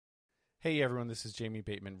Hey everyone, this is Jamie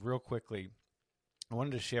Bateman. Real quickly, I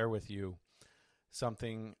wanted to share with you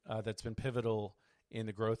something that's been pivotal in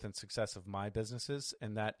the growth and success of my businesses,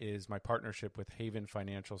 and that is my partnership with Haven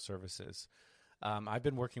Financial Services. I've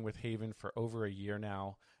been working with Haven for over a year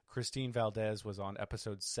now. Christine Valdez was on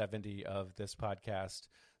episode 70 of this podcast,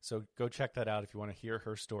 so go check that out if you want to hear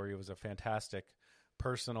her story. It was a fantastic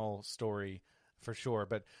personal story for sure,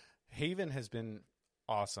 but Haven has been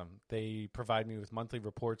awesome. They provide me with monthly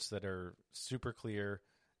reports that are super clear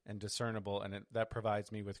and discernible, and that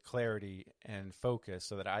provides me with clarity and focus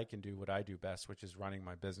so that I can do what I do best, which is running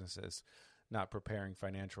my businesses, not preparing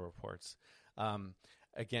financial reports.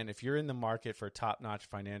 Again, if you're in the market for a top-notch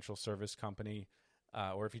financial service company,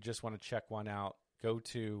 or if you just want to check one out, go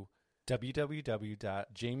to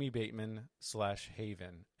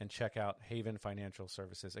www.jamiebateman.com/Haven and check out Haven Financial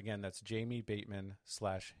Services. Again, that's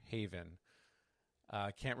jamiebateman.com/Haven.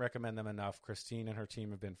 Can't recommend them enough. Christine and her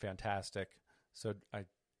team have been fantastic. So I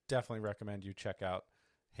definitely recommend you check out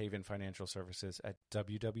Haven Financial Services at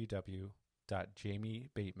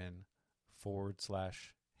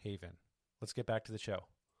www.jamiebateman.com/Haven. Let's get back to the show.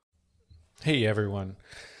 Hey everyone,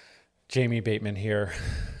 Jamie Bateman here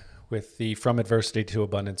with the From Adversity to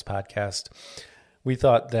Abundance podcast. We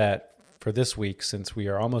thought that for this week, since we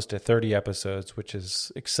are almost at 30 episodes, which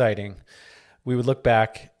is exciting, we would look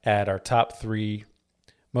back at our top 3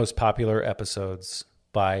 most popular episodes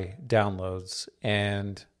by downloads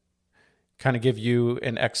and kind of give you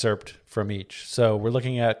an excerpt from each. So we're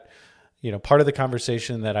looking at, part of the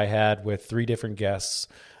conversation that I had with 3 different guests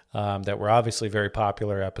that were obviously very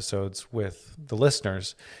popular episodes with the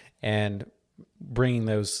listeners, and bringing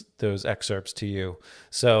those excerpts to you.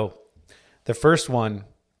 So the first one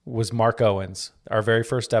was Mark Owens, our very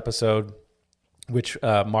first episode, which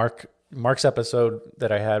Mark's episode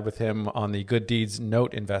that I had with him on the Good Deeds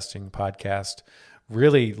Note Investing podcast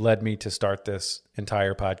really led me to start this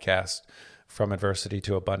entire podcast, From Adversity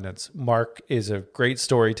to Abundance. Mark is a great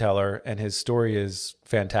storyteller, and his story is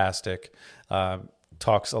fantastic.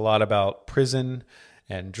 Talks a lot about prison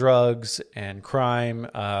and drugs and crime,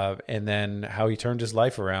 and then how he turned his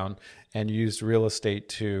life around and used real estate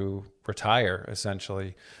to retire,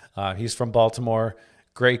 essentially. He's from Baltimore,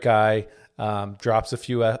 great guy. Drops a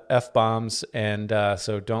few F-bombs, and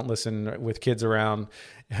so don't listen with kids around.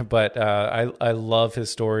 But I love his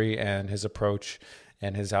story and his approach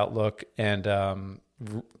and his outlook, and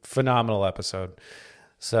phenomenal episode.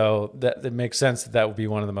 So that makes sense that would be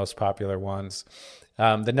one of the most popular ones.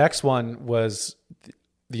 The next one was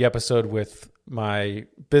the episode with my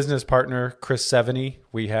business partner, Chris Seveny.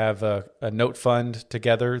 We have a note fund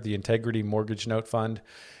together, the Integrity Mortgage Note Fund,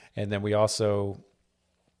 and then we also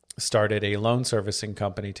started a loan servicing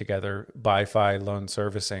company together, BiFi Loan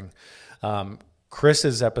Servicing.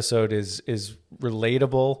 Chris's episode is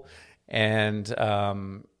relatable and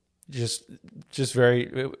just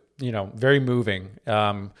very very moving.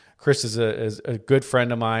 Chris is a good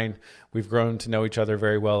friend of mine. We've grown to know each other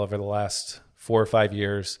very well over the last 4 or 5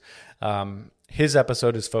 years. His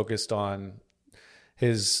episode is focused on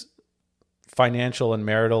his financial and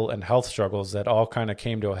marital and health struggles that all kind of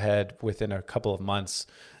came to a head within a couple of months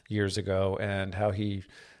years ago, and how he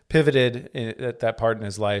pivoted at that part in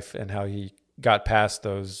his life, and how he got past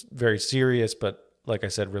those very serious, but like I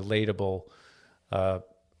said, relatable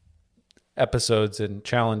episodes and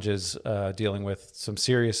challenges, dealing with some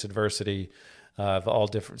serious adversity of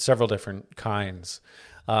several different kinds.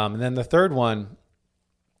 And then the third one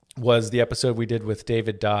was the episode we did with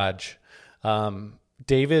David Dodge.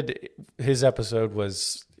 David, his episode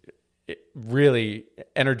was really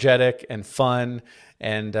energetic and fun,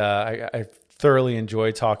 and I thoroughly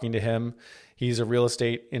enjoyed talking to him. He's a real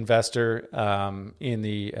estate investor in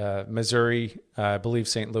the Missouri, I believe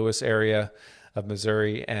St. Louis area of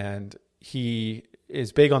Missouri, and he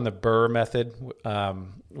is big on the BRRRR method,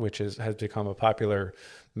 which has become a popular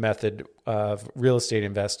method of real estate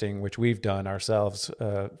investing, which we've done ourselves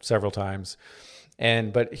several times.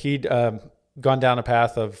 But he'd gone down a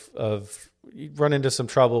path of run into some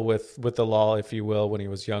trouble with the law, if you will, when he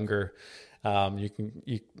was younger. You can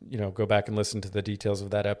go back and listen to the details of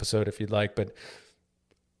that episode if you'd like, but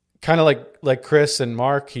kind of like Chris and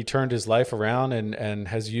Mark, he turned his life around and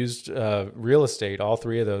has used real estate. All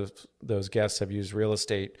 3 of those guests have used real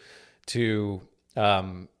estate to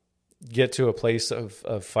get to a place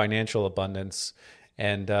of financial abundance.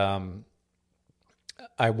 And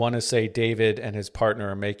I want to say David and his partner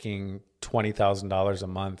are making $20,000 a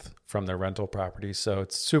month from their rental properties. So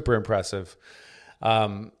it's super impressive.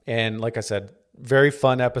 And like I said, very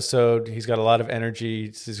fun episode. He's got a lot of energy.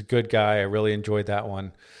 He's a good guy. I really enjoyed that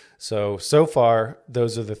one. So far,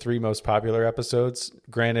 those are the 3 most popular episodes.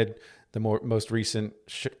 Granted, the most recent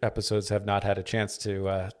episodes have not had a chance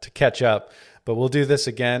to catch up. But we'll do this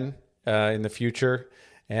again in the future,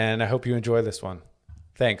 and I hope you enjoy this one.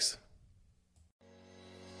 Thanks.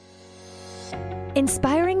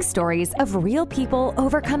 Inspiring stories of real people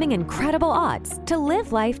overcoming incredible odds to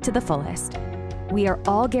live life to the fullest. We are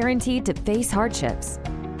all guaranteed to face hardships.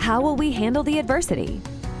 How will we handle the adversity?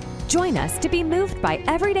 Join us to be moved by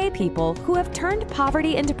everyday people who have turned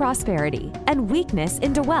poverty into prosperity and weakness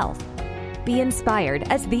into wealth. Be inspired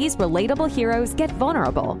as these relatable heroes get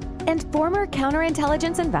vulnerable, and former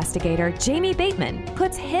counterintelligence investigator Jamie Bateman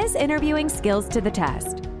puts his interviewing skills to the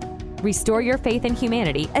test. Restore your faith in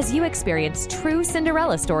humanity as you experience true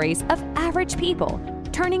Cinderella stories of average people,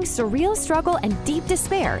 turning surreal struggle and deep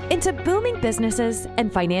despair into booming businesses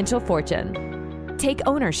and financial fortune. Take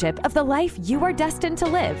ownership of the life you are destined to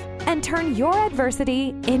live and turn your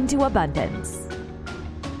adversity into abundance.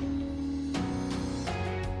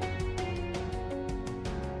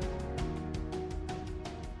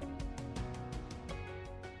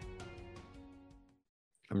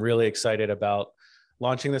 I'm really excited about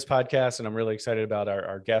launching this podcast, and I'm really excited about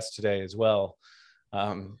our guest today as well.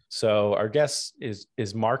 So our guest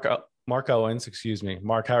is Mark Owens. Excuse me,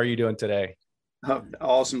 Mark. How are you doing today?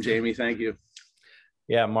 Awesome, Jamie. Thank you.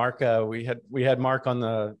 Yeah, Mark. We had Mark on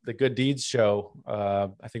the Good Deeds show.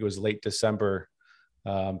 I think it was late December,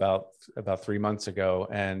 about 3 months ago,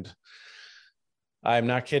 and I'm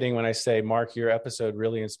not kidding when I say, Mark, your episode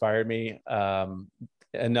really inspired me.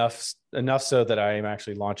 Enough so that I am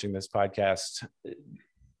actually launching this podcast.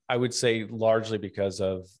 I would say largely because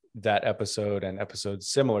of that episode and episodes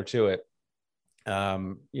similar to it.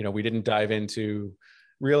 We didn't dive into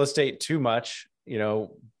real estate too much,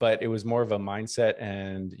 but it was more of a mindset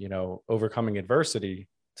and, overcoming adversity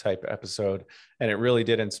type episode. And it really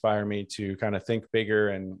did inspire me to kind of think bigger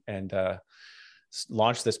and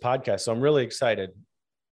launch this podcast. So I'm really excited,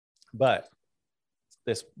 but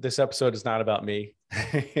this episode is not about me.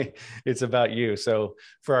 It's about you. So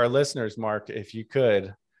for our listeners, Mark, if you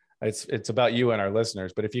could, it's about you and our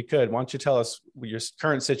listeners, but if you could, why don't you tell us your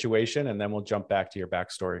current situation, and then we'll jump back to your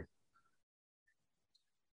backstory.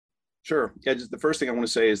 Sure. Yeah. Just the first thing I want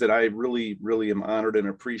to say is that I really, really am honored and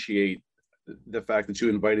appreciate the fact that you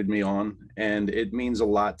invited me on, and it means a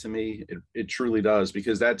lot to me. It truly does,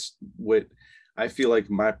 because that's what I feel like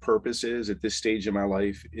my purpose is at this stage in my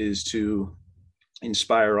life, is to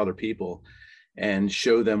inspire other people and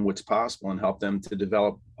show them what's possible and help them to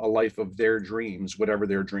develop a life of their dreams, whatever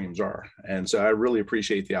their dreams are. And so I really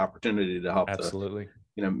appreciate the opportunity to help. Absolutely.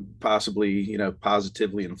 Possibly,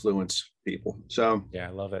 positively influence people. So yeah,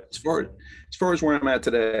 I love it. As far as where I'm at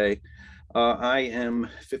today, I am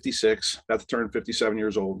 56, about to turn 57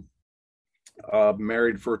 years old.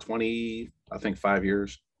 Married for 5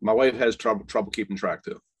 years. My wife has trouble keeping track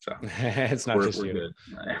too. So it's not just you. Good.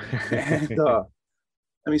 And,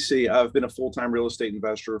 let me see. I've been a full-time real estate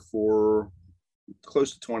investor for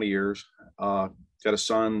close to 20 years. Got a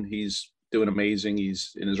son. He's doing amazing.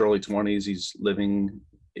 He's in his early 20s. He's living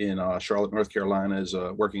in Charlotte, North Carolina,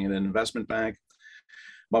 working in an investment bank.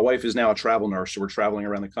 My wife is now a travel nurse, so we're traveling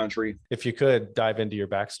around the country. If you could dive into your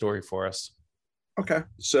backstory for us. Okay.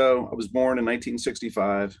 So I was born in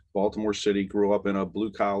 1965, Baltimore City, grew up in a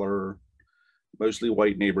blue-collar, mostly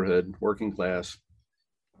white neighborhood, working class.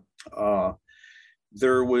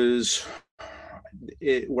 There was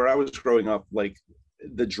where I was growing up, like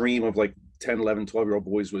the dream of like 10, 11, 12-year-old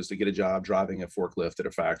boys was to get a job driving a forklift at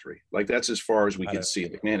a factory. Like that's as far as we could see.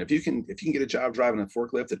 Like, man, if you can get a job driving a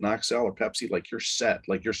forklift at Knoxell or Pepsi, like you're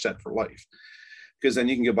set for life. Because then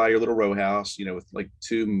you can go buy your little row house, with like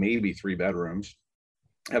 2, maybe 3 bedrooms,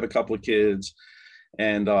 have a couple of kids,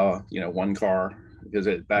 and one car. Because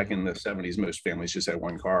back in the 70s, most families just had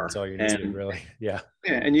one car. That's all you needed, really. Yeah.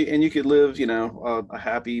 Yeah, and you could live, a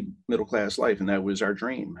happy middle class life, and that was our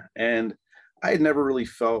dream. And I had never really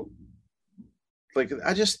felt like,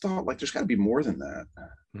 I just thought like there's got to be more than that.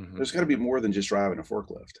 Mm-hmm. There's got to be more than just driving a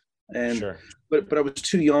forklift. And sure. But I was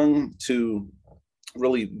too young to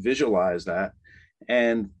really visualize that.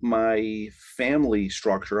 And my family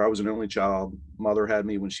structure, I was an only child. Mother had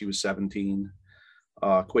me when she was 17.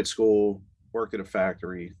 Quit school. Worked at a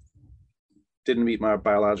factory, didn't meet my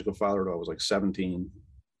biological father until I was like 17.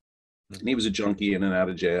 And he was a junkie in and out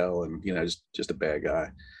of jail, and, just a bad guy.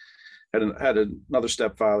 Had another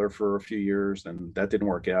stepfather for a few years, and that didn't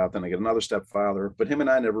work out. Then I got another stepfather, but him and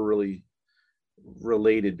I never really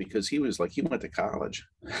related, because he was like, he went to college.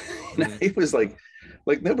 He was like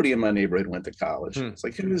nobody in my neighborhood went to college. It's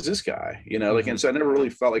like, who is this guy? And so I never really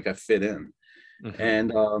felt like I fit in.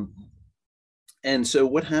 And so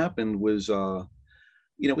what happened was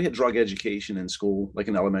we had drug education in school, like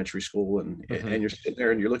in elementary school, and you're sitting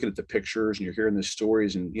there and you're looking at the pictures and you're hearing the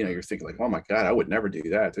stories, and you're thinking like, oh my God, I would never do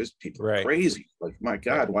that. Those people are crazy. Like, my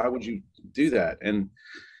God, why would you do that? And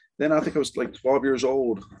then I think I was like 12 years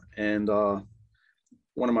old, and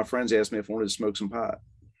one of my friends asked me if I wanted to smoke some pot.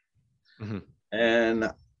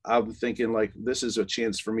 And I'm thinking like, this is a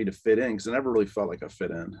chance for me to fit in, because I never really felt like I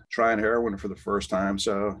fit in. Trying heroin for the first time.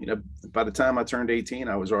 So, by the time I turned 18,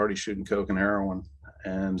 I was already shooting coke and heroin.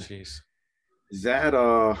 And that,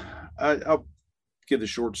 I'll give the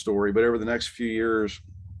short story, but over the next few years,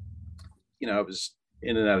 I was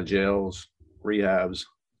in and out of jails, rehabs,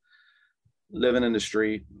 living in the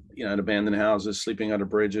street, in abandoned houses, sleeping under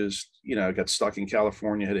bridges. I got stuck in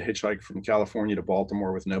California, had to hitchhike from California to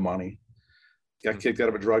Baltimore with no money. Got kicked out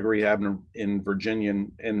of a drug rehab in Virginia,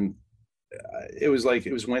 and it was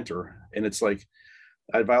winter, and it's like,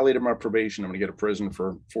 I violated my probation. I'm going to go to prison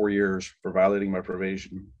for 4 years for violating my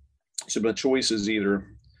probation. So my choice is either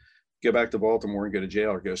go back to Baltimore and go to jail,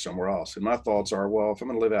 or go somewhere else. And my thoughts are, well, if I'm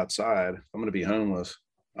going to live outside, if I'm going to be homeless,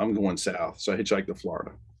 I'm going south. So I hitchhiked to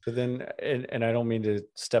Florida. But then, and I don't mean to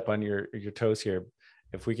step on your toes here,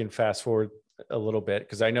 if we can fast forward a little bit,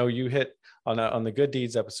 because I know you hit on the Good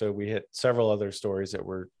Deeds episode, we hit several other stories that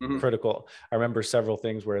were critical. I remember several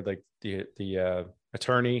things where like the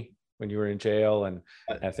attorney when you were in jail, and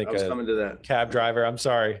I think I was coming to that. Cab driver. I'm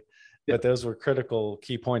sorry, but those were critical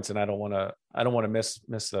key points, and I don't want to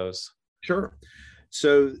miss those. Sure.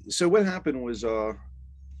 So what happened was,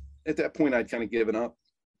 at that point I'd kind of given up,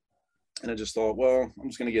 and I just thought, well, I'm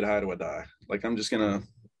just going to get high till I die. Like, I'm going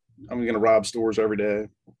to rob stores every day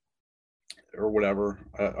or whatever.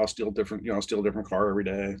 I'll steal a different car every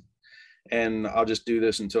day, and I'll just do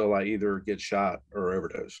this until I either get shot or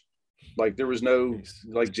overdose. Like, there was no,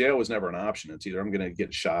 like, jail was never an option. It's either I'm going to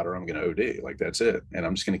get shot or I'm going to OD. Like, that's it. And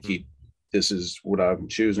I'm just going to keep, this is what I'm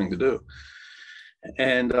choosing to do.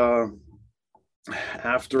 And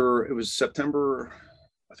after it was September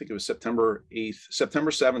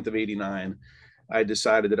 7th of 89, I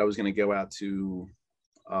decided that I was going to go out to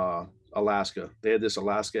Alaska. They had this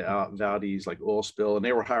Alaska Valdez like oil spill, and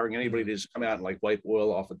they were hiring anybody to just come out and like wipe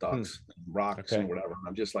oil off of ducks, and rocks, and whatever. And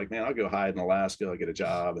I'm just like, man, I'll go hide in Alaska. I'll get a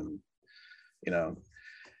job, and and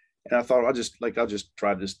I thought I'll just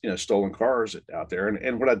try this, stolen cars out there.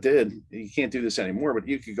 And what I did, you can't do this anymore, but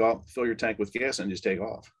you could go out, fill your tank with gas, and just take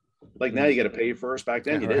off. Like, now you got to pay first. Back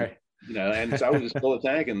then you didn't, and so I would just fill the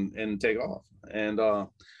tank and take off. And I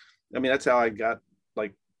mean, that's how I got,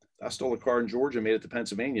 like, I stole a car in Georgia, made it to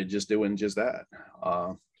Pennsylvania, just doing just that.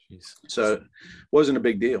 So it wasn't a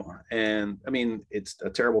big deal. And I mean, it's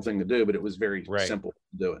a terrible thing to do, but it was very simple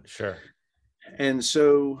to do it. Sure. And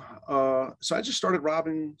so I just started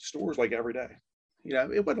robbing stores like every day.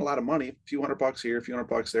 It wasn't a lot of money, a few $100 here, a few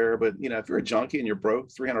 $100 there, but if you're a junkie and you're broke,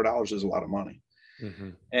 $300 is a lot of money.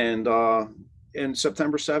 And in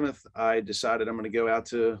September 7th, I decided I'm going to go out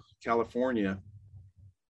to California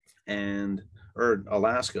or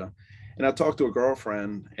Alaska. And I talked to a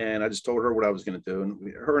girlfriend, and I just told her what I was going to do.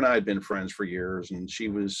 And her and I had been friends for years, and she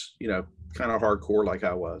was, kind of hardcore like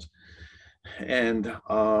I was. And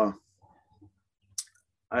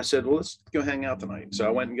I said, well, let's go hang out tonight. So I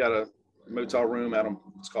went and got a motel room out on,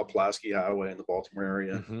 it's called Pulaski Highway in the Baltimore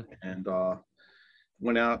area. And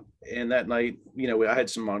went out. And that night, I had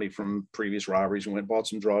some money from previous robberies, and went, bought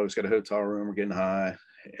some drugs, got a hotel room, we're getting high.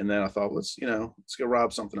 And then I thought, let's go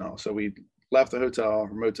rob something else. So we left the hotel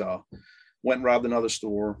or motel, went and robbed another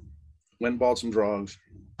store, went and bought some drugs,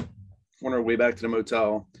 went our way back to the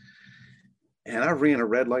motel. And I ran a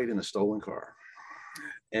red light in a stolen car,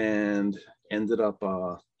 and ended up,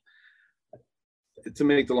 to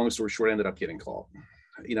make the long story short, ended up getting caught.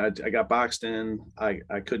 I got boxed in. I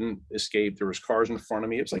couldn't escape. There was cars in front of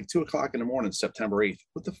me. It was like 2:00 in the morning, September 8th.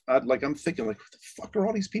 I'm thinking, like, what the fuck are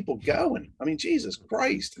all these people going? I mean, Jesus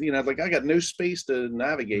Christ. Like, I got no space to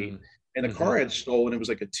navigate. And the car had stolen. It was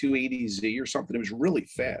like a 280Z or something. It was really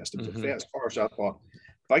fast. It was a fast car. So I thought,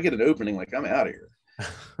 if I get an opening, like, I'm out of here.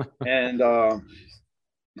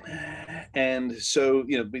 And so,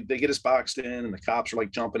 they get us boxed in, and the cops are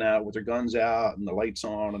like jumping out with their guns out and the lights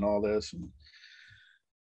on and all this. And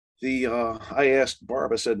I asked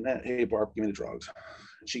Barb, I said, hey, Barb, give me the drugs.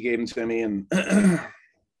 She gave them to me. And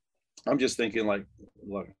I'm just thinking, like,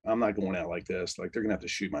 look, I'm not going out like this. Like, they're going to have to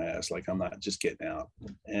shoot my ass. Like, I'm not just getting out.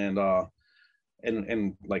 And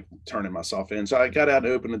like turning myself in. So I got out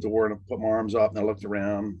and opened the door, and I put my arms up, and I looked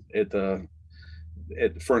around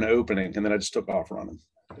for an opening. And then I just took off running.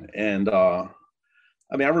 And I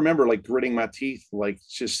mean, I remember like gritting my teeth, like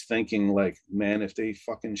just thinking, like, man, if they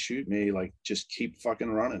fucking shoot me, like, just keep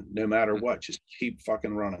fucking running, no matter what, just keep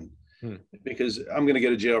fucking running. because I'm going to go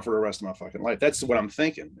to jail for the rest of my fucking life. That's what I'm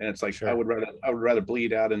thinking. And it's like, Sure. I would rather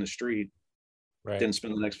bleed out in the street right. than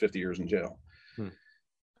spend the next 50 years in jail.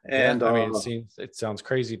 And I mean, it sounds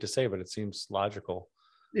crazy to say, but it seems logical.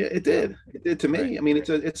 Yeah, it did. It did to me. Right. I mean,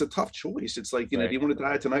 it's a tough choice. It's like, you know, do you want to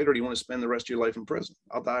die tonight or do you want to spend the rest of your life in prison?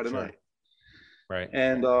 I'll die tonight. Sure. Right.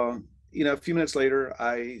 And, you know, a few minutes later,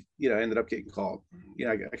 I ended up getting called. You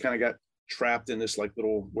know, I kind of got trapped in this like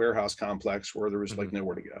little warehouse complex where there was like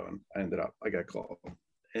nowhere to go. And I got called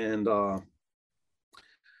and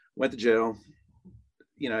went to jail,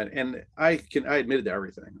 you know, and I admitted to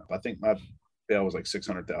everything. I think my bail was like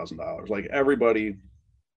 $600,000. Like everybody,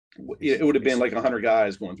 it would have been like 100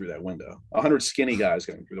 guys going through that window, 100 skinny guys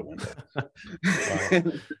going through the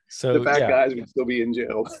window. So the fat guys would still be in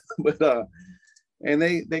jail. But and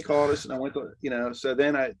they called us and I went to, you know, so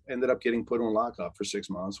then I ended up getting put on lockup for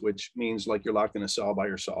 6 months, which means like you're locked in a cell by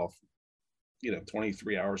yourself, you know,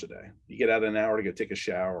 23 hours a day. You get out an hour to go take a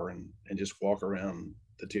shower and just walk around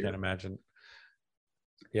the tier. Can't imagine.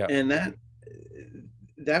 Yeah. And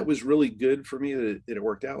that was really good for me that it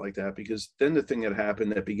worked out like that, because then the thing that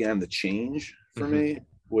happened that began the change for me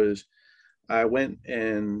was I went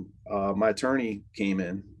and my attorney came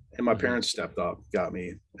in and my parents stepped up, got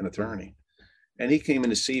me an attorney. And he came in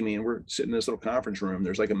to see me and we're sitting in this little conference room.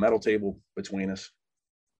 There's like a metal table between us.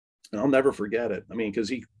 And I'll never forget it. I mean, because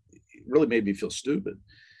he really made me feel stupid.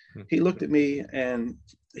 He looked at me and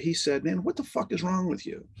he said, "Man, what the fuck is wrong with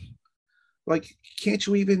you? Like, can't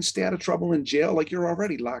you even stay out of trouble in jail? Like, you're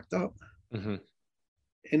already locked up." And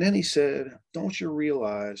then he said, "Don't you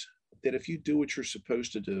realize that if you do what you're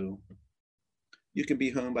supposed to do, you can be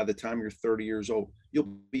home by the time you're 30 years old.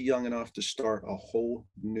 You'll be young enough to start a whole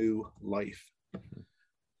new life."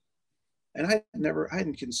 And I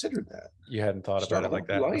hadn't considered that. You hadn't thought about it like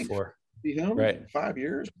that before. Be home in 5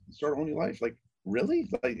 years, start a whole new life. Like, really?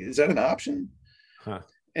 Like, is that an option?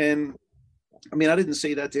 And I mean, I didn't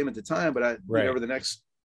say that to him at the time, but over the next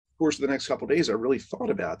course of the next couple of days, I really thought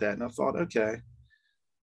about that. And I thought, okay,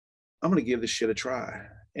 I'm going to give this shit a try.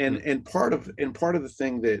 And part of the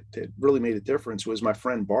thing that really made a difference was my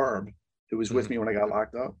friend Barb, who was with me when I got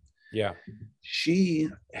locked up. Yeah. She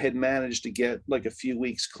had managed to get like a few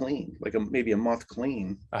weeks clean, like maybe a month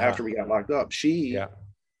clean after we got locked up. She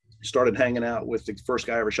started hanging out with the first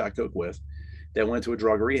guy I ever shot coke with that went to a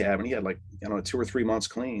drug rehab, and he had like, I don't know, 2 or 3 months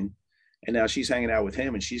clean. And now she's hanging out with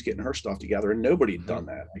him and she's getting her stuff together, and nobody had done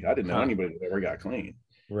that. Like, I didn't know anybody that ever got clean.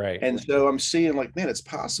 Right. And so I'm seeing like, man, it's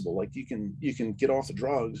possible. Like you can get off the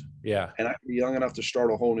drugs. Yeah. And I can be young enough to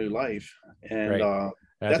start a whole new life. And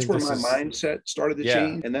that's where my mindset started to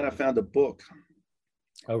change. And then I found a book.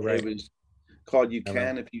 Oh, right. It was called You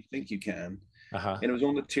Can If You Think You Can. And it was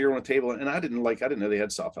on the tier on the table. And I didn't know they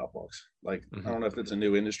had self-help books. Like, I don't know if it's a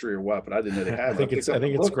new industry or what, but I didn't know they had. I think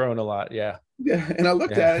it's grown a lot. Yeah. Yeah. And I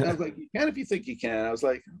looked at it and I was like, you can if you think you can. I was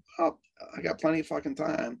like, oh, I got plenty of fucking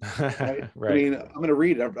time. Right? I mean, I'm going to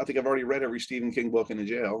read it. I think I've already read every Stephen King book in the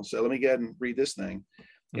jail. So let me go ahead and read this thing.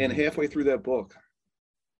 And halfway through that book,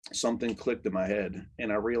 something clicked in my head.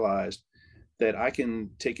 And I realized that I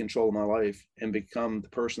can take control of my life and become the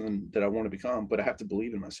person that I want to become, but I have to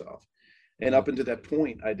believe in myself. And up until that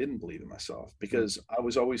point, I didn't believe in myself because I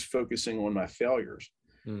was always focusing on my failures.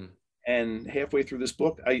 And halfway through this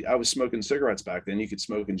book, I was smoking cigarettes back then. You could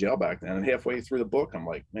smoke in jail back then. And halfway through the book, I'm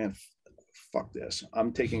like, man, fuck this.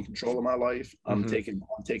 I'm taking control of my life. I'm taking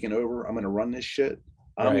over. I'm going to run this shit.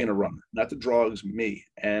 I'm going to run it. Not the drugs, me.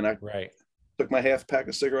 And I took my half pack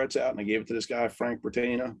of cigarettes out and I gave it to this guy, Frank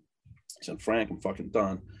Bertina. I said, Frank, I'm fucking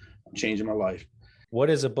done. I'm changing my life. What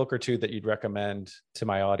is a book or two that you'd recommend to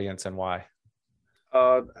my audience and why?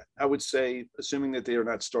 I would say, assuming that they are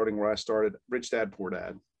not starting where I started, Rich Dad, Poor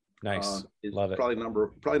Dad. Nice. Love it. Probably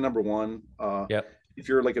number one. If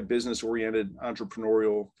you're like a business oriented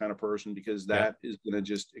entrepreneurial kind of person, because that is going to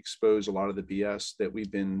just expose a lot of the BS that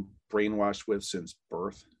we've been brainwashed with since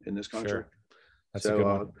birth in this country. Sure. That's a good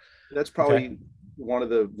one. That's probably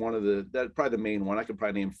that's probably the main one. I could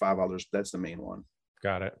probably name 5 others. That's the main one.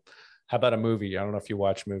 Got it. How about a movie? I don't know if you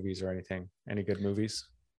watch movies or anything. Any good movies?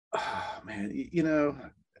 Oh man, you know.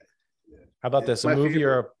 How about this? A movie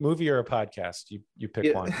or a podcast? You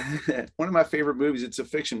pick one. One of my favorite movies. It's a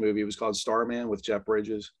fiction movie. It was called Starman with Jeff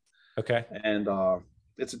Bridges. Okay. And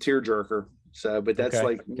it's a tearjerker. So, but that's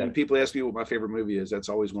like when people ask me what my favorite movie is, that's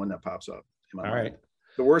always one that pops up in my mind. Right.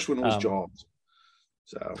 The worst one was Jaws.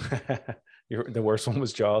 So. The worst one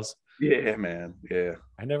was Jaws. Yeah, man. Yeah.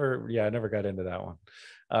 I never got into that one.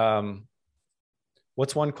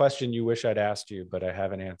 What's one question you wish I'd asked you, but I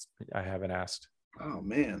haven't asked? Oh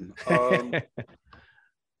man.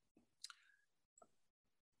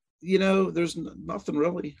 There's nothing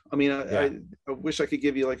really. I mean, I wish I could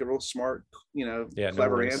give you like a real smart,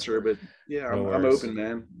 clever answer, but I'm open,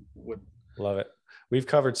 man. Love it. We've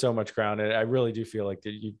covered so much ground, and I really do feel like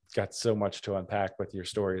that you've got so much to unpack with your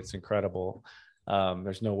story. It's incredible.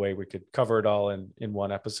 There's no way we could cover it all in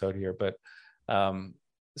one episode here, but and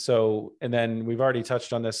then we've already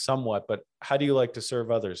touched on this somewhat, but how do you like to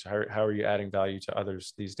serve others? How are you adding value to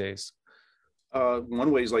others these days?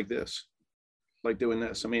 One way is like this, like doing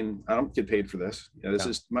this. I mean, I don't get paid for this. This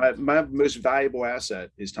is my most valuable asset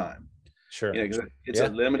is time. Sure. It's a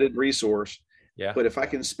limited resource. Yeah. But if I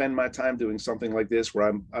can spend my time doing something like this,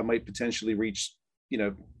 where I might potentially reach,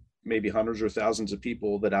 maybe hundreds or thousands of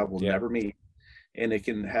people that I will never meet, and it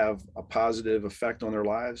can have a positive effect on their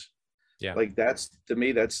lives. Yeah. Like to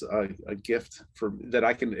me, that's a gift that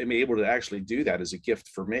I can be able to actually do that as a gift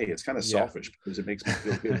for me. It's kind of selfish because it makes me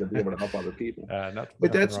feel good to be able to help other people.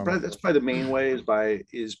 But that's probably the main way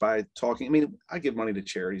is by talking. I mean, I give money to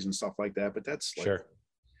charities and stuff like that, but that's sure.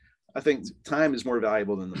 I think time is more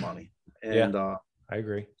valuable than the money. And I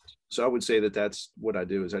agree. So I would say that's what I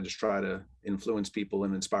do is I just try to influence people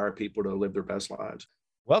and inspire people to live their best lives.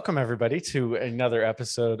 Welcome everybody to another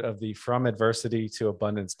episode of the From Adversity to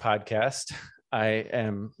Abundance podcast.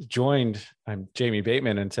 I'm Jamie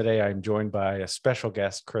Bateman, and today I'm joined by a special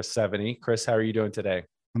guest, Chris Sevigny. Chris, how are you doing today?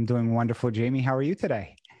 I'm doing wonderful, Jamie. How are you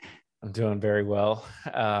today? I'm doing very well.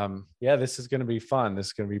 This is going to be fun. This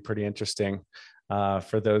is going to be pretty interesting.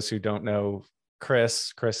 For those who don't know,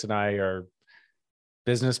 Chris and I are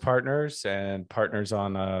business partners and partners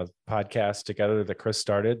on a podcast together that Chris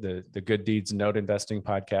started, the Good Deeds Note Investing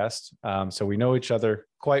podcast. So we know each other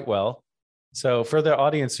quite well. So for the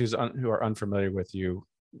audience who are unfamiliar with you,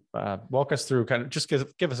 walk us through just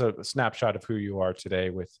give us a snapshot of who you are today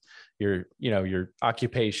with your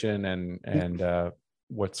occupation and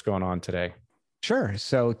what's going on today. Sure.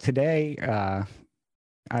 So today,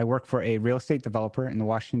 I work for a real estate developer in the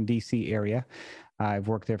Washington, D.C. area. I've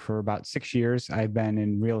worked there for about 6 years. I've been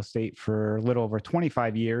in real estate for a little over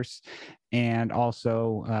 25 years. And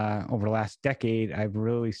also over the last decade, I've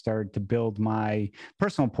really started to build my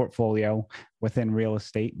personal portfolio within real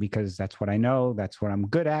estate because that's what I know. That's what I'm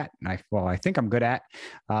good at. And I think I'm good at.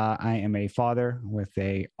 I am a father with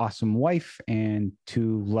an awesome wife and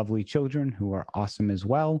 2 lovely children who are awesome as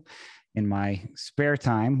well. In my spare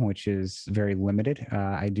time, which is very limited,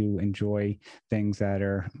 I do enjoy things that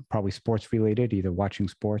are probably sports related, either watching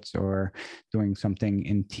sports or doing something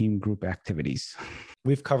in team group activities.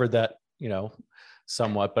 We've covered that,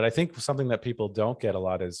 somewhat, but I think something that people don't get a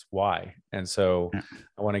lot is why. And so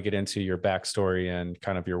I want to get into your backstory and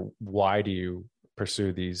kind of your why do you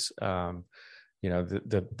pursue these,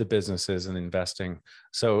 the businesses and investing.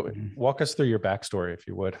 So walk us through your backstory, if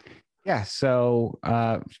you would. Yeah. So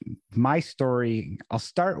my story, I'll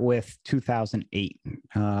start with 2008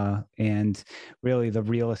 and really the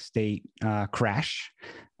real estate crash.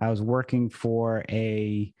 I was working for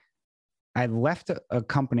I left a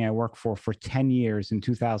company I worked for 10 years in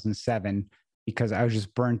 2007 because I was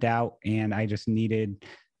just burnt out and I just needed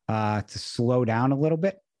to slow down a little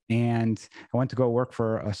bit. And I went to go work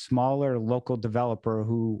for a smaller local developer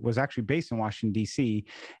who was actually based in Washington, D.C.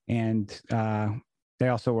 And they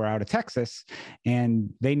also were out of Texas,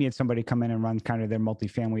 and they needed somebody to come in and run kind of their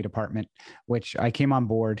multifamily department, which I came on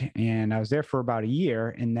board, and I was there for about a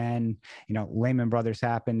year. And then, Lehman Brothers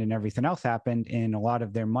happened and everything else happened. And a lot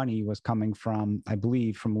of their money was coming from, I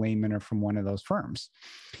believe, from Lehman or from one of those firms.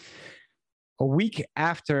 A week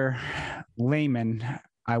after Lehman,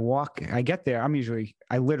 I get there.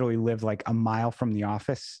 I literally live like a mile from the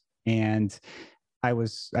office, and I'd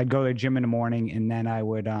go to the gym in the morning, and then I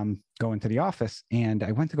would go into the office, and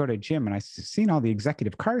I went to go to the gym, and I seen all the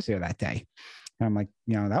executive cars there that day. And I'm like,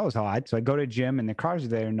 that was odd. So I go to the gym and the cars are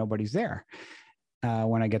there and nobody's there.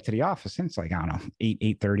 When I get to the office, and it's like, I don't know,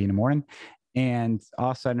 8:30 in the morning. And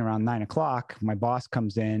all of a sudden around 9 o'clock, my boss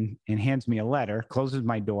comes in and hands me a letter, closes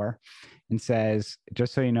my door and says,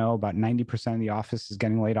 just so you know, about 90% of the office is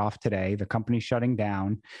getting laid off today. The company's shutting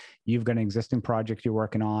down. You've got an existing project you're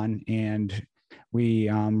working on. And we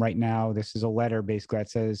right now, this is a letter basically that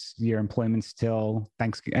says your employment's till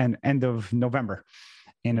Thanksgiving, end of November.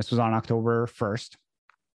 And this was on October 1st.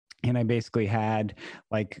 And I basically had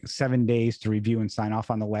like 7 days to review and sign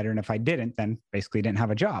off on the letter. And if I didn't, then basically didn't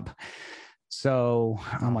have a job. So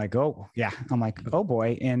I'm like, oh yeah. I'm like, oh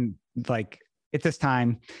boy. And like at this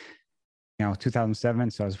time,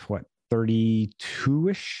 2007. So I was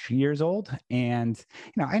 32-ish years old. And,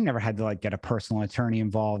 I never had to like get a personal attorney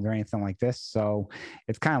involved or anything like this. So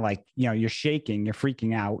it's kind of like, you're shaking, you're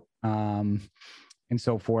freaking out. and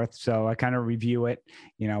so forth. So I kind of review it.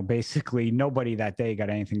 Basically nobody that day got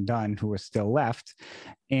anything done who was still left,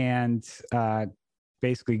 and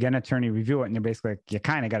basically get an attorney review it, and they're basically like, you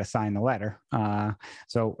kind of got to sign the letter.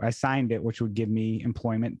 So I signed it, which would give me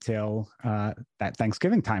employment till that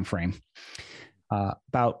Thanksgiving timeframe.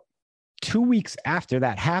 About 2 weeks after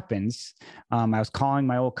that happens, I was calling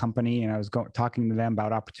my old company, and I was talking to them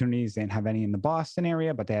about opportunities. They didn't have any in the Boston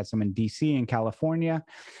area, but they had some in DC and California.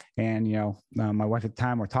 And, my wife at the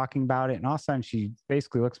time, we're talking about it. And all of a sudden she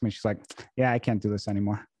basically looks at me. She's like, yeah, I can't do this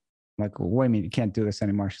anymore. I'm like, what do you mean you can't do this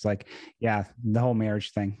anymore? She's like, yeah, the whole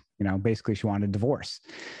marriage thing. Basically she wanted a divorce.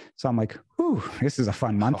 So I'm like, ooh, this is a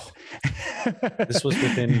fun month. Oh. This was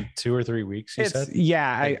within 2 or 3 weeks, you said?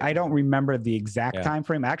 Yeah, I don't remember the exact time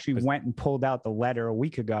frame. I actually went and pulled out the letter a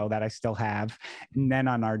week ago that I still have. And then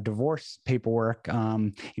on our divorce paperwork,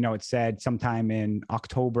 it said sometime in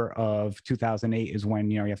October of 2008 is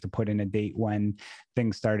when, you have to put in a date when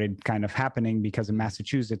things started kind of happening, because in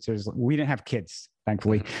Massachusetts, we didn't have kids.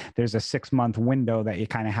 Thankfully, there's a 6-month window that you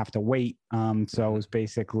kind of have to wait. So it was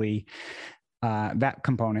basically that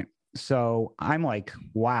component. So I'm like,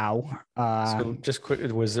 wow. So just quick,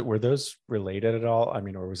 were those related at all? I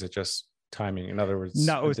mean, or was it just timing? In other words,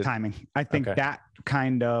 no, it was timing. I think that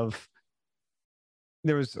kind of,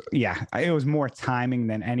 it was more timing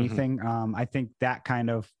than anything. I think that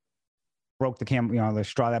kind of broke the camel, the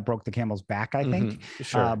straw that broke the camel's back, I think.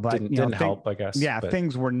 Sure. But didn't help, I guess. Yeah. But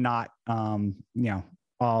things were not,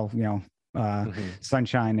 all,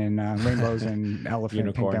 sunshine and rainbows and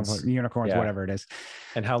unicorns, whatever it is.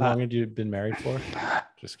 And how long had you been married for?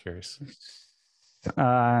 Just curious.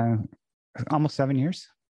 Almost 7 years.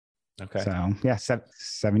 Okay. So yeah,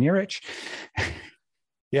 7-year itch.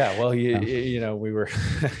 Yeah, well, we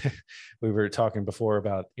were talking before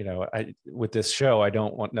about, with this show, I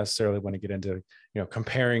don't necessarily want to get into,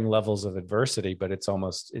 comparing levels of adversity, but it's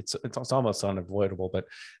almost unavoidable. But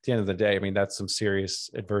at the end of the day, I mean, that's some serious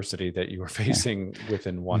adversity that you were facing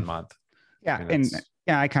within 1 month. Yeah.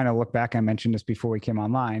 I kind of look back, I mentioned this before we came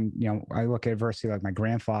online, I look at adversity like my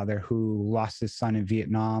grandfather, who lost his son in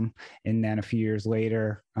Vietnam. And then a few years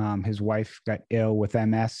later, his wife got ill with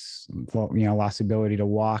MS, lost the ability to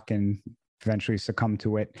walk, and eventually succumbed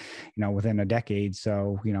to it, within a decade.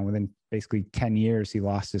 So, within basically 10 years, he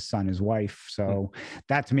lost his son, his wife. So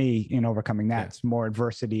that's me in overcoming that. It's more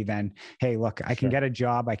adversity than, hey, look, I can get a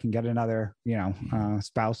job. I can get another,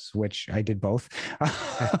 spouse, which I did both.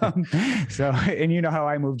 So, and how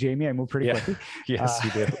I moved, Jamie, I moved pretty quickly. Yes, you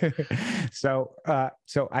did. So I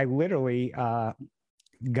literally,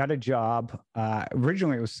 got a job.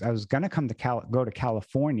 Originally I was going to go to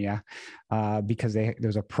California because there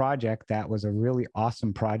was a project that was a really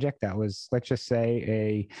awesome project that was, let's just say,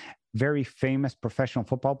 a very famous professional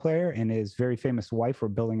football player and his very famous wife were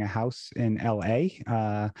building a house in LA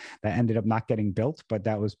that ended up not getting built, but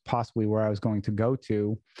that was possibly where I was going to go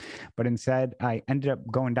to. But instead, I ended up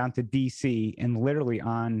going down to DC, and literally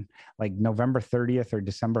on like November 30th or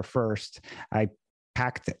December 1st, I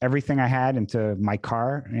packed everything I had into my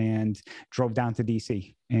car and drove down to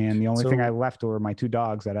DC. And the only thing I left were my 2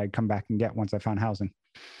 dogs that I'd come back and get once I found housing.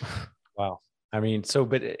 Wow. I mean,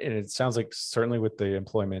 but it sounds like certainly with the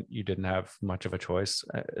employment, you didn't have much of a choice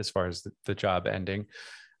as far as the job ending.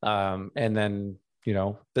 And then,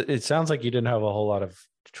 it sounds like you didn't have a whole lot of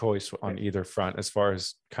choice on either front as far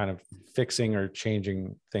as kind of fixing or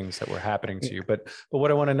changing things that were happening to you. But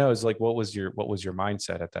what I want to know is, like, what was your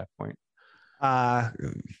mindset at that point?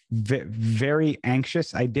 Very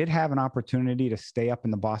anxious. I did have an opportunity to stay up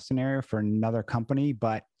in the Boston area for another company,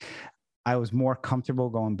 but I was more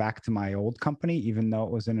comfortable going back to my old company, even though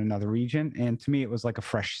it was in another region. And to me, it was like a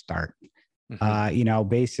fresh start.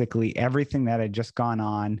 Basically everything that had just gone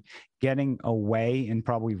on, getting away and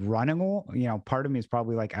probably running, part of me is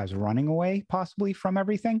probably like I was running away possibly from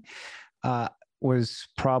everything, was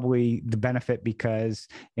probably the benefit, because,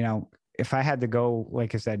 if I had to go,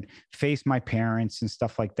 like I said, face my parents and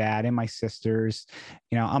stuff like that, and my sisters,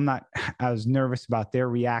 I was nervous about their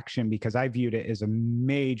reaction, because I viewed it as a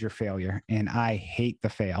major failure and I hate the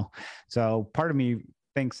fail. So part of me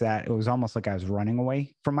thinks that it was almost like I was running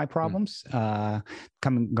away from my problems,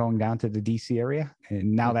 going down to the DC area.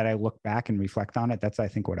 And now that I look back and reflect on it, that's, I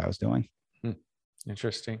think, what I was doing.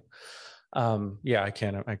 Interesting. I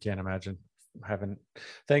can't imagine.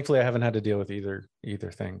 Thankfully I haven't had to deal with either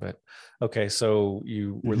thing, but okay. So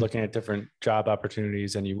you were looking at different job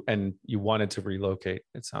opportunities, and you wanted to relocate,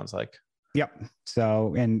 it sounds like. Yep.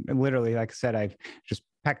 So, and literally, like I said, I just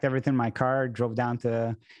packed everything in my car, drove down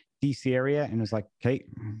to DC area, and was like, hey,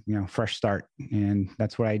 fresh start. And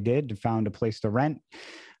that's what I did. Found a place to rent.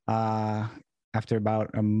 after about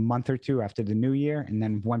a month or two after the new year, and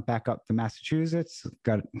then went back up to Massachusetts,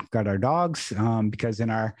 got our dogs, because in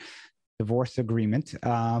our divorce agreement,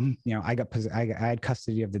 I had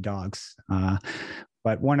custody of the dogs.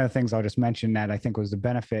 But one of the things I'll just mention that I think was the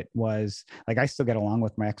benefit was, like, I still get along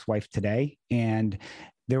with my ex-wife today. And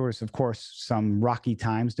there was, of course, some rocky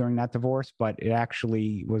times during that divorce, but it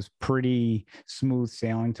actually was pretty smooth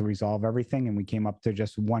sailing to resolve everything. And we came up to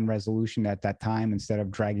just one resolution at that time instead of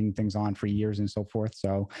dragging things on for years and so forth.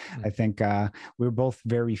 So I think we were both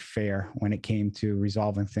very fair when it came to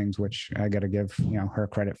resolving things, which I got to give, her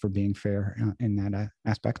credit for being fair in that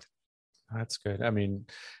aspect. That's good. I mean,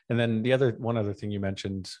 and then one other thing you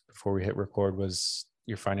mentioned before we hit record was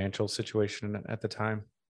your financial situation at the time.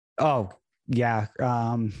 Oh, yeah.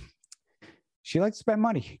 She likes to spend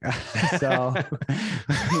money. So,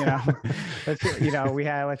 we had, we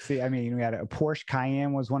had a Porsche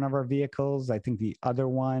Cayenne was one of our vehicles. I think the other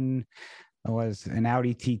one was an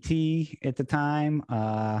Audi TT at the time.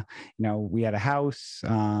 We had a house.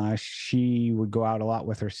 She would go out a lot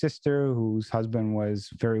with her sister, whose husband was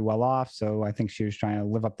very well off. So I think she was trying to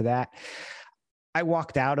live up to that. I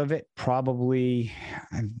walked out of it probably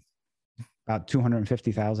about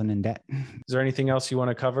 $250,000 in debt. Is there anything else you want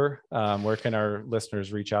to cover? Where can our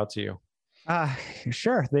listeners reach out to you?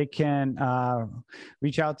 Sure. They can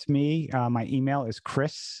reach out to me. My email is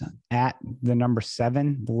chris@7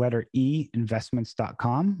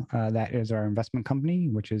 investments.com. That is our investment company,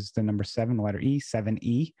 which is the number 7, the letter E,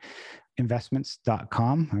 7E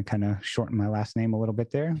investments.com. I kind of shortened my last name a little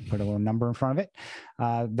bit there, put a little number in front of it.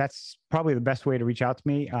 That's probably the best way to reach out to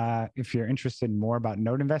me. If you're interested in more about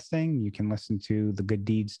note investing, you can listen to the Good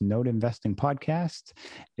Deeds Note Investing podcast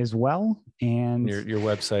as well. And your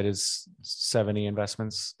website is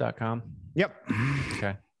 7investments.com. Yep.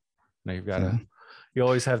 Okay. Now you've got you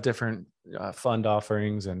always have different fund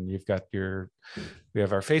offerings, and we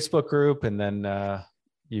have our Facebook group, and then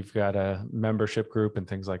you've got a membership group and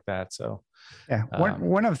things like that. So yeah,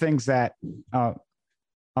 one of the things that I'll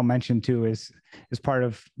mention too is part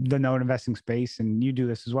of the note investing space, and you do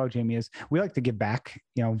this as well, Jamie, is we like to give back.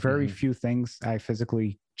 Very few things I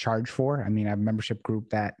physically charge for. I mean, I have a membership group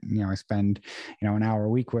that, I spend, an hour a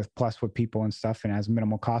week with people and stuff, and has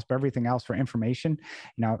minimal cost, but everything else for information,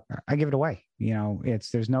 I give it away.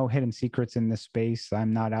 There's no hidden secrets in this space.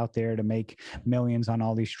 I'm not out there to make millions on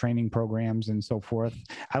all these training programs and so forth.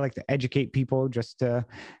 I like to educate people just to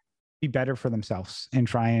be better for themselves and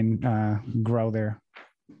try and grow their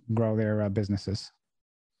businesses.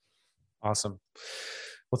 Awesome.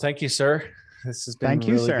 Well, thank you, sir. This has been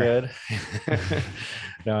really good.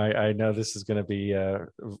 No, I know this is going to be a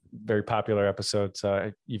very popular episode.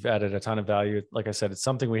 So you've added a ton of value. Like I said, it's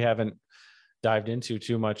something we haven't dived into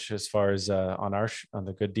too much as far as on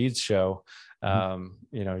the Good Deeds show.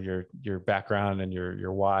 Your background and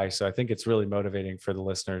your why. So I think it's really motivating for the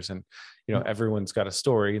listeners. And everyone's got a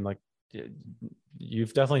story, and like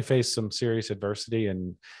you've definitely faced some serious adversity,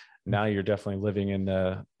 and now you're definitely living in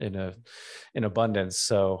abundance.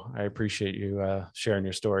 So I appreciate you sharing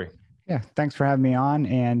your story. Yeah. Thanks for having me on.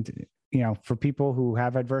 And, for people who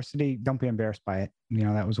have adversity, don't be embarrassed by it.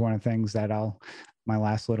 That was one of the things that my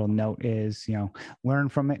last little note is, learn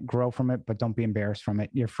from it, grow from it, but don't be embarrassed from it.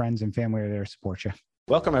 Your friends and family are there to support you.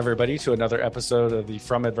 Welcome, everybody, to another episode of the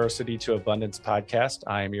From Adversity to Abundance podcast.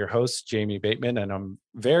 I am your host, Jamie Bateman, and I'm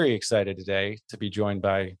very excited today to be joined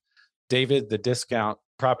by David, the discount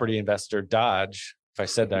property investor Dodge, if I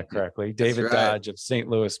said that correctly. David right. Dodge of St.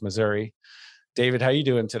 Louis, Missouri. David, how you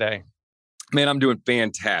doing today? Man, I'm doing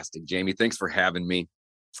fantastic, Jamie. Thanks for having me.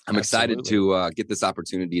 I'm excited to get this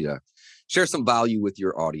opportunity to share some value with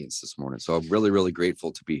your audience this morning. So I'm really, really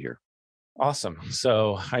grateful to be here. Awesome.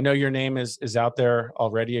 So I know your name is out there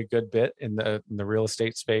already a good bit in the real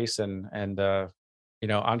estate space and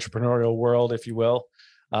entrepreneurial world, if you will.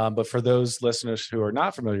 But for those listeners who are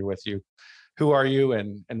not familiar with you, who are you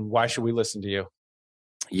and why should we listen to you?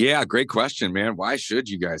 Yeah, great question, man. Why should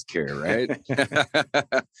you guys care, right?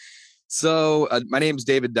 So my name is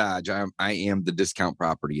David Dodge. I am the Discount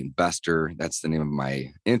Property Investor. That's the name of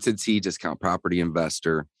my entity, Discount Property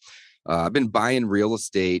Investor. I've been buying real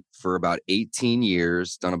estate for about 18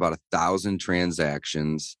 years, done about 1,000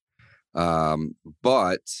 transactions.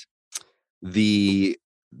 But the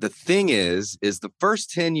thing is the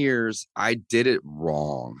first 10 years, I did it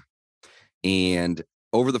wrong. And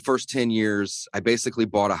over the first 10 years, I basically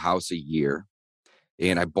bought a house a year.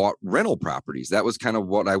 And I bought rental properties. That was kind of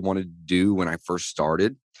what I wanted to do when I first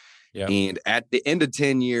started. Yep. And at the end of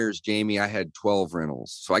 10 years, Jamie, I had 12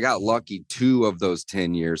 rentals. So I got lucky 2 of those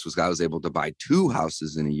 10 years was I was able to buy 2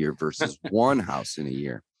 houses in a year versus 1 house in a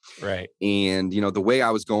year. Right. And, the way I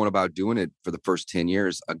was going about doing it for the first 10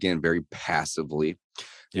 years, again, very passively,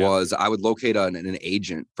 was I would locate an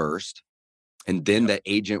agent first. And then that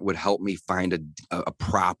agent would help me find a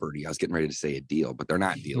property. I was getting ready to say a deal, but they're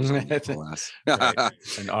not deals. Right. They'd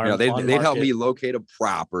help me locate a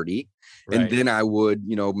property. Right. And then I would,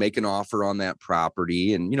 make an offer on that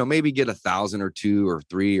property and, maybe get 1,000 or 2 or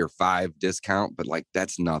 3 or 5 discount. But like,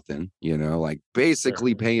 that's nothing,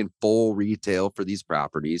 basically paying full retail for these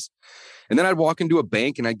properties. And then I'd walk into a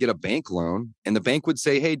bank and I'd get a bank loan. And the bank would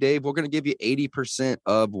say, hey, Dave, we're going to give you 80%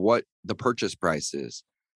 of what the purchase price is,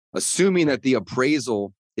 assuming that the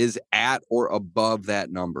appraisal is at or above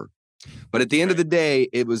that number. But at the end of the day,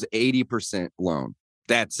 it was 80% loan.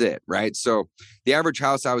 That's it, right? So the average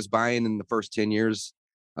house I was buying in the first 10 years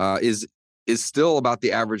is still about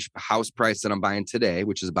the average house price that I'm buying today,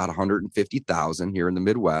 which is about $150,000 here in the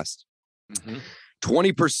Midwest.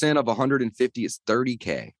 20% of 150 is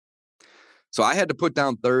 $30K. So I had to put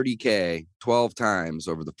down $30K 12 times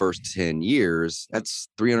over the first 10 years. That's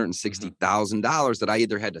 $360,000 that I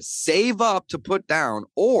either had to save up to put down,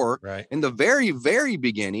 or in the very, very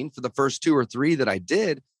beginning, for the first 2 or 3 that I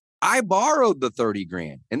did, I borrowed the 30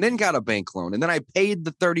 grand and then got a bank loan. And then I paid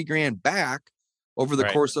the 30 grand back over the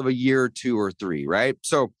course of a year, 2 or 3. Right.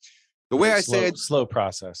 So the way I say it, slow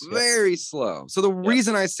process, very slow. So the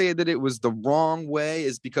reason I say that it was the wrong way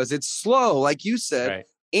is because it's slow, like you said.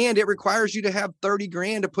 And it requires you to have 30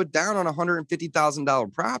 grand to put down on a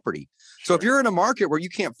 $150,000 property. So if you're in a market where you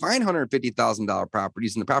can't find $150,000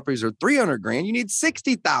 properties and the properties are 300 grand, you need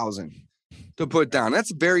 60,000 to put down.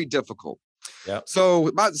 That's very difficult. Yep. So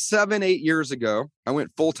about 7-8 years ago, I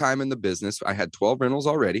went full-time in the business. I had 12 rentals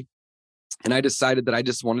already. And I decided that I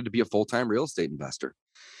just wanted to be a full-time real estate investor.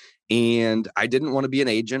 And I didn't want to be an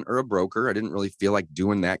agent or a broker. I didn't really feel like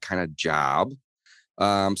doing that kind of job.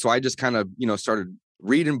 So I just kind of, started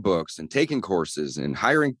reading books and taking courses and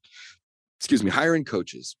hiring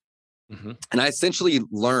coaches. And I essentially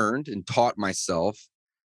learned and taught myself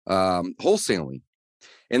wholesaling.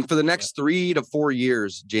 And for the next 3 to 4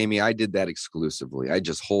 years, Jamie, I did that exclusively. I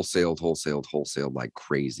just wholesaled like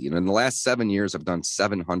crazy. And in the last 7 years, I've done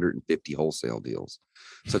 750 wholesale deals.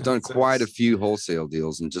 So I've done quite a few wholesale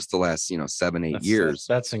deals in just the last, 7-8 years.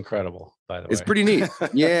 That's incredible, by the way. It's pretty neat.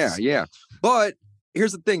 Yeah. But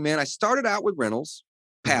here's the thing, man. I started out with rentals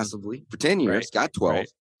passively for 10 years, got 12.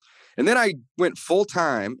 And then I went full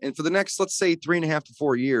time. And for the next, let's say 3.5 to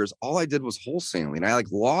 4 years, all I did was wholesaling. I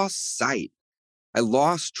lost sight. I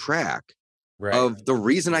lost track of the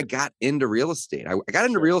reason I got into real estate. I got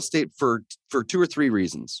into real estate for 2 or 3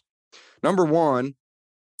 reasons. Number one,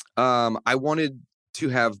 I wanted to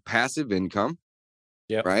have passive income.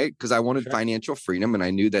 Right. Because I wanted financial freedom. And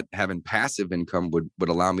I knew that having passive income would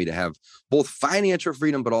allow me to have both financial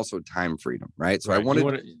freedom, but also time freedom. Right. So I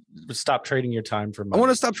wanted to stop trading your time for money. I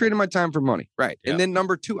want to stop trading my time for money. Right. And then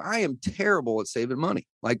number 2, I am terrible at saving money,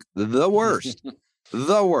 like the worst,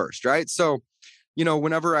 the worst. Right. So,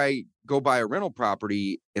 whenever I go buy a rental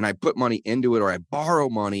property and I put money into it, or I borrow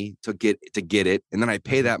money to get it, and then I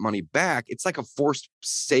pay that money back, it's like a forced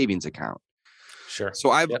savings account. Sure.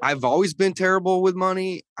 So I've always been terrible with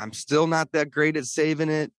money. I'm still not that great at saving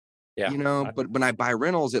it. But when I buy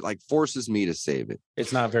rentals, it like forces me to save it.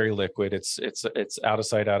 It's not very liquid. It's out of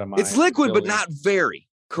sight, out of mind. It's liquid, but not very.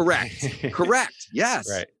 Correct. Yes.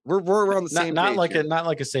 Right. We're on the same page. Not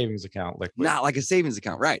like a savings account. Not like a savings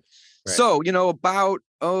account. Right. So, about,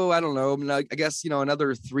 I don't know, I guess,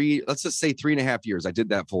 another 3, let's just say 3.5 years, I did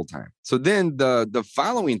that full time. So then the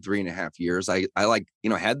following 3.5 years, I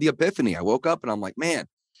had the epiphany. I woke up and I'm like, man,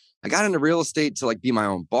 I got into real estate to be my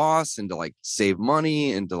own boss and to save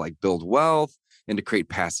money and to build wealth and to create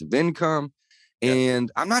passive income.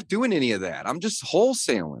 And I'm not doing any of that. I'm just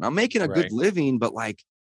wholesaling. I'm making a good living, but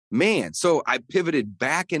man, so I pivoted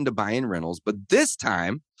back into buying rentals, but this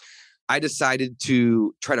time I decided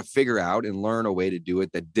to try to figure out and learn a way to do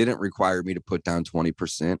it that didn't require me to put down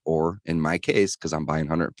 20%, or in my case, because I'm buying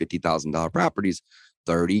 $150,000 properties,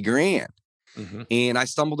 30 grand. And I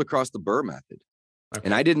stumbled across the BRRRR method.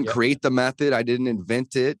 And I didn't create the method. I didn't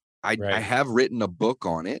invent it. I have written a book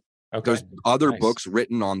on it. There's other books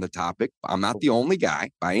written on the topic. I'm not the only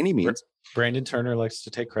guy by any means. Brandon Turner likes to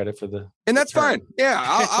take credit for and that's fine. Yeah,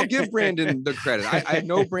 I'll give Brandon the credit. I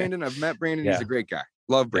know Brandon. I've met Brandon. He's a great guy.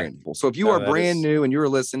 Love Brandon. So if you are brand new and you're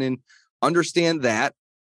listening, understand that.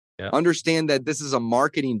 Understand that this is a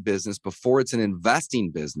marketing business before it's an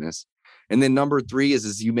investing business. And then number 3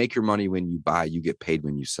 is you make your money when you buy, you get paid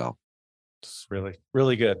when you sell. It's really,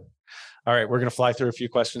 really good. All right, we're going to fly through a few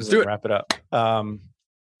questions and wrap it up.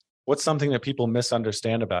 What's something that people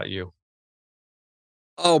misunderstand about you?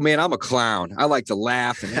 Oh man, I'm a clown. I like to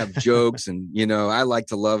laugh and have jokes, and I like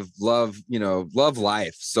to love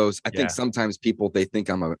life. So I think sometimes people, they think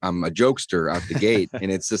I'm a jokester out the gate,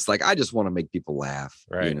 and it's just like I just want to make people laugh.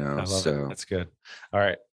 Right. I love it. That's good. All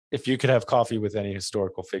right. If you could have coffee with any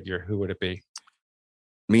historical figure, who would it be?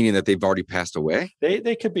 Meaning that they've already passed away?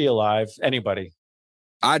 They could be alive. Anybody.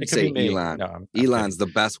 I'd say Elon. No, I'm Elon's kidding.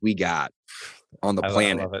 The best we got on the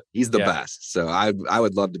planet. I love it. He's the best. So I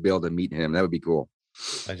would love to be able to meet him. That would be cool.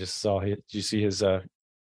 I just saw did you see his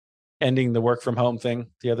ending the work from home thing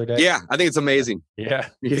the other day? Yeah, I think it's amazing. Yeah.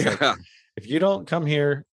 Like, if you don't come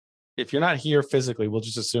here, if you're not here physically, we'll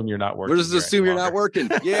just assume you're not working. We'll just assume you're not working.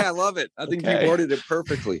 Yeah, I love it. I think you worded it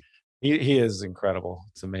perfectly. He is incredible.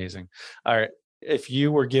 It's amazing. All right. If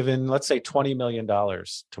you were given, let's say $20 million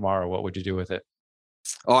tomorrow, what would you do with it?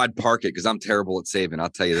 Oh, I'd park it because I'm terrible at saving. I'll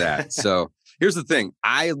tell you that. So here's the thing.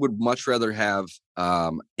 I would much rather have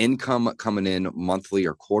income coming in monthly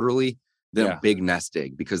or quarterly than a big nest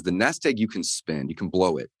egg, because the nest egg you can spend, you can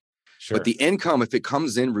blow it. Sure. But the income, if it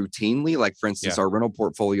comes in routinely, like for instance, our rental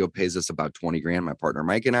portfolio pays us about 20 grand, my partner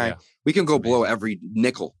Mike and I, we can go blow every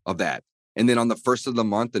nickel of that. And then on the first of the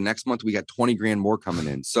month, the next month, we got 20 grand more coming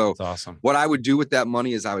in. So that's awesome. What I would do with that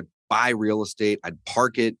money is I would buy real estate, I'd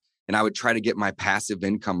park it, and I would try to get my passive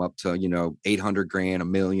income up to, 800 grand, $1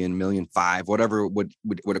 million, $1.5 million, whatever it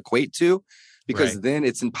would equate to, because then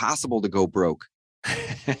it's impossible to go broke.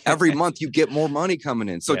 Every month you get more money coming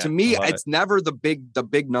in. So to me, it's never the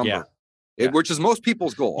big number. Which is most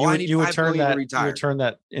people's goal. I need $5 million to retire. You would turn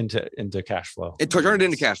that into cash flow. Turn it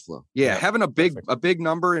into cash flow. Yeah. Having a big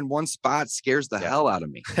number in one spot scares the hell out of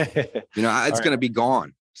me. It's going to be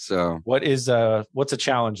gone. So what's a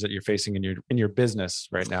challenge that you're facing in your business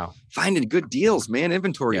right now? Finding good deals, man.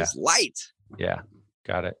 Inventory is light. Yeah.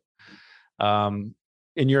 Got it.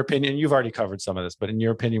 In your opinion, you've already covered some of this, but in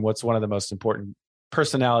your opinion, what's one of the most important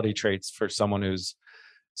personality traits for someone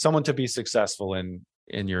to be successful in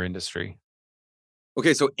your industry?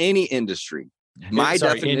 Okay, so any industry. My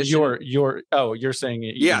definition. You're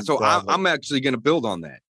saying So I'm actually going to build on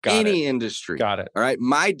that. Any industry. Got it. All right.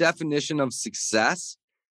 My definition of success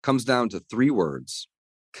comes down to 3 words: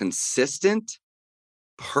 consistent,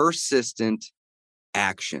 persistent,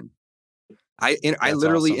 action. I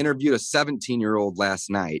literally interviewed a 17-year-old last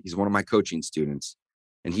night. He's one of my coaching students,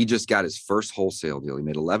 and he just got his first wholesale deal. He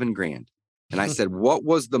made 11 grand. And I said, what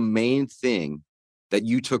was the main thing that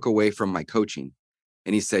you took away from my coaching?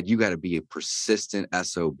 And he said, you got to be a persistent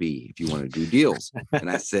SOB if you want to do deals. And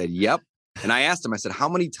I said, yep. And I asked him, I said, how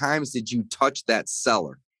many times did you touch that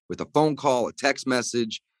seller with a phone call, a text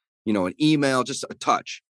message, an email, just a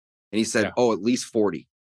touch? And he said, at least 40.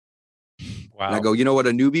 Wow. And I go, you know what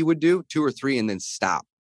a newbie would do? 2 or 3 and then stop.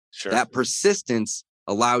 Sure. That persistence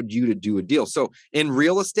allowed you to do a deal. So in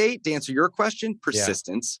real estate, to answer your question,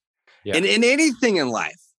 persistence. Yeah. And in anything in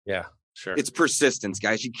life. Yeah, sure. It's persistence,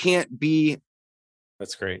 guys. You can't be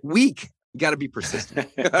That's great. Weak. You got to be persistent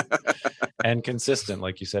and consistent,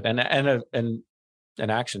 like you said, and an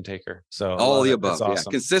action taker. So all the above. Awesome.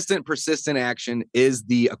 Yeah. Consistent, persistent action is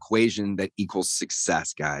the equation that equals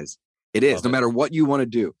success, guys. It is. No matter what you want to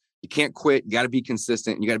do, you can't quit. You got to be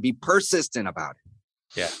consistent. And you got to be persistent about it.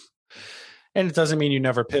 Yeah. And it doesn't mean you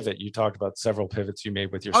never pivot. You talked about several pivots you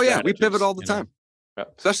made with your. Oh yeah, we pivot all the time.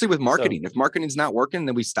 Especially with marketing. If marketing's not working,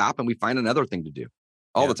 then we stop and we find another thing to do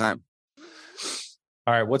all the time.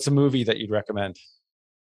 All right. What's a movie that you'd recommend?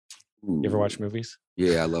 You ever watch movies?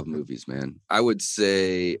 Yeah, I love movies, man. I would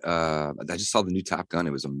say I just saw the new Top Gun.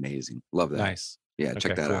 It was amazing. Love that. Nice. Yeah,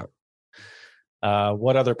 check that out.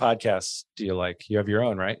 What other podcasts do you like? You have your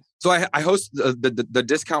own, right? So I host the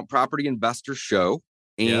Discount Property Investor Show,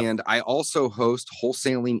 and I also host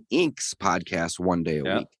Wholesaling Inc.'s podcast one day a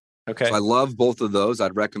week. Okay. So I love both of those.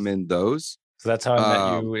 I'd recommend those. So that's how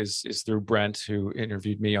I met you is through Brent, who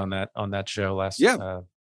interviewed me on that show last. Yeah.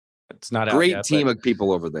 It's not great out yet, team of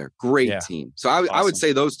people over there. Great team. So I would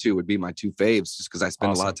say those two would be my 2 faves, just because I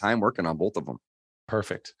spend a lot of time working on both of them.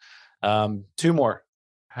 Perfect. 2 more.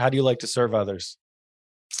 How do you like to serve others?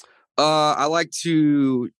 I like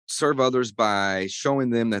to serve others by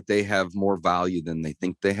showing them that they have more value than they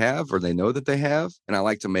think they have, or they know that they have. And I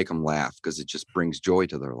like to make them laugh because it just brings joy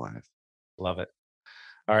to their life. Love it.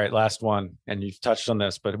 All right. Last one. And you've touched on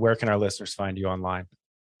this, but where can our listeners find you online?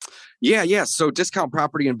 Yeah. So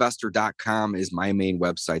discountpropertyinvestor.com is my main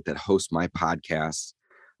website that hosts my podcasts.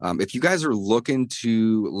 If you guys are looking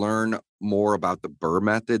to learn more about the BRRRR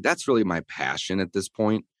method, that's really my passion at this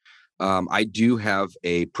point. I do have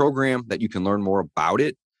a program that you can learn more about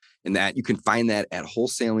it, and that you can find that at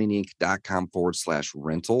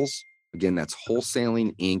wholesalinginc.com/rentals. Again, that's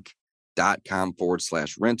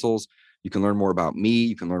wholesalinginc.com/rentals. You can learn more about me.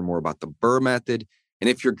 You can learn more about the BRRRR method. And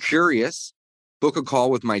if you're curious, book a call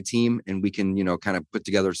with my team and we can, kind of put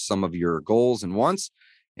together some of your goals and wants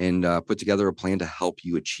and put together a plan to help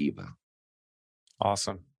you achieve them.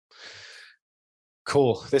 Awesome.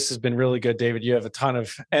 Cool. This has been really good, David. You have a ton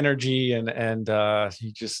of energy and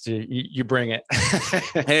you bring it.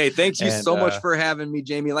 Hey, thank you so much for having me,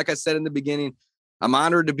 Jamie. Like I said in the beginning, I'm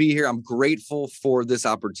honored to be here. I'm grateful for this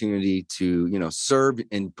opportunity to, serve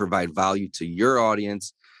and provide value to your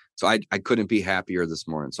audience. So I couldn't be happier this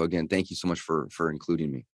morning. So again, thank you so much for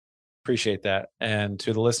including me. Appreciate that. And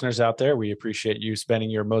to the listeners out there, we appreciate you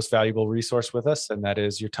spending your most valuable resource with us, and that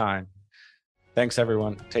is your time. Thanks,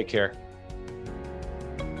 everyone. Take care.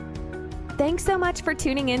 Thanks so much for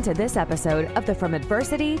tuning in to this episode of the From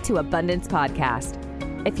Adversity to Abundance podcast.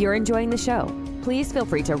 If you're enjoying the show, please feel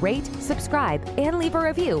free to rate, subscribe, and leave a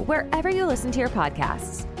review wherever you listen to your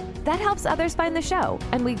podcasts. That helps others find the show,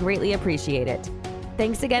 and we greatly appreciate it.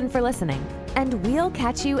 Thanks again for listening, and we'll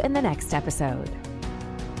catch you in the next episode.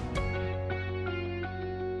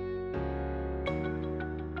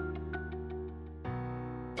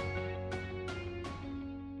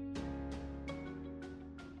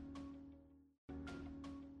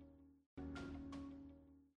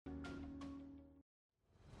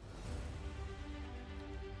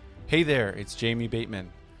 Hey there, it's Jamie Bateman.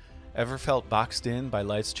 Ever felt boxed in by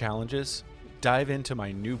life's challenges? Dive into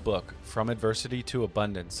my new book, From Adversity to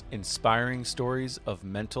Abundance, Inspiring Stories of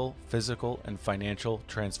Mental, Physical, and Financial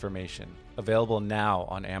Transformation. Available now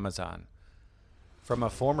on Amazon. From a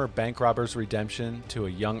former bank robber's redemption to a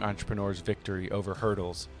young entrepreneur's victory over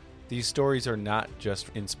hurdles, these stories are not just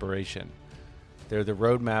inspiration. They're the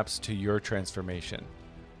roadmaps to your transformation.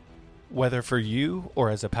 Whether for you or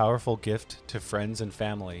as a powerful gift to friends and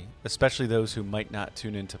family, especially those who might not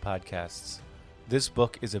tune into podcasts, this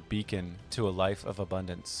book is a beacon to a life of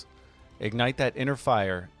abundance. Ignite that inner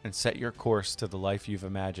fire and set your course to the life you've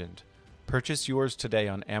imagined. Purchase yours today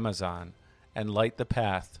on Amazon and light the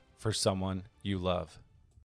path for someone you love.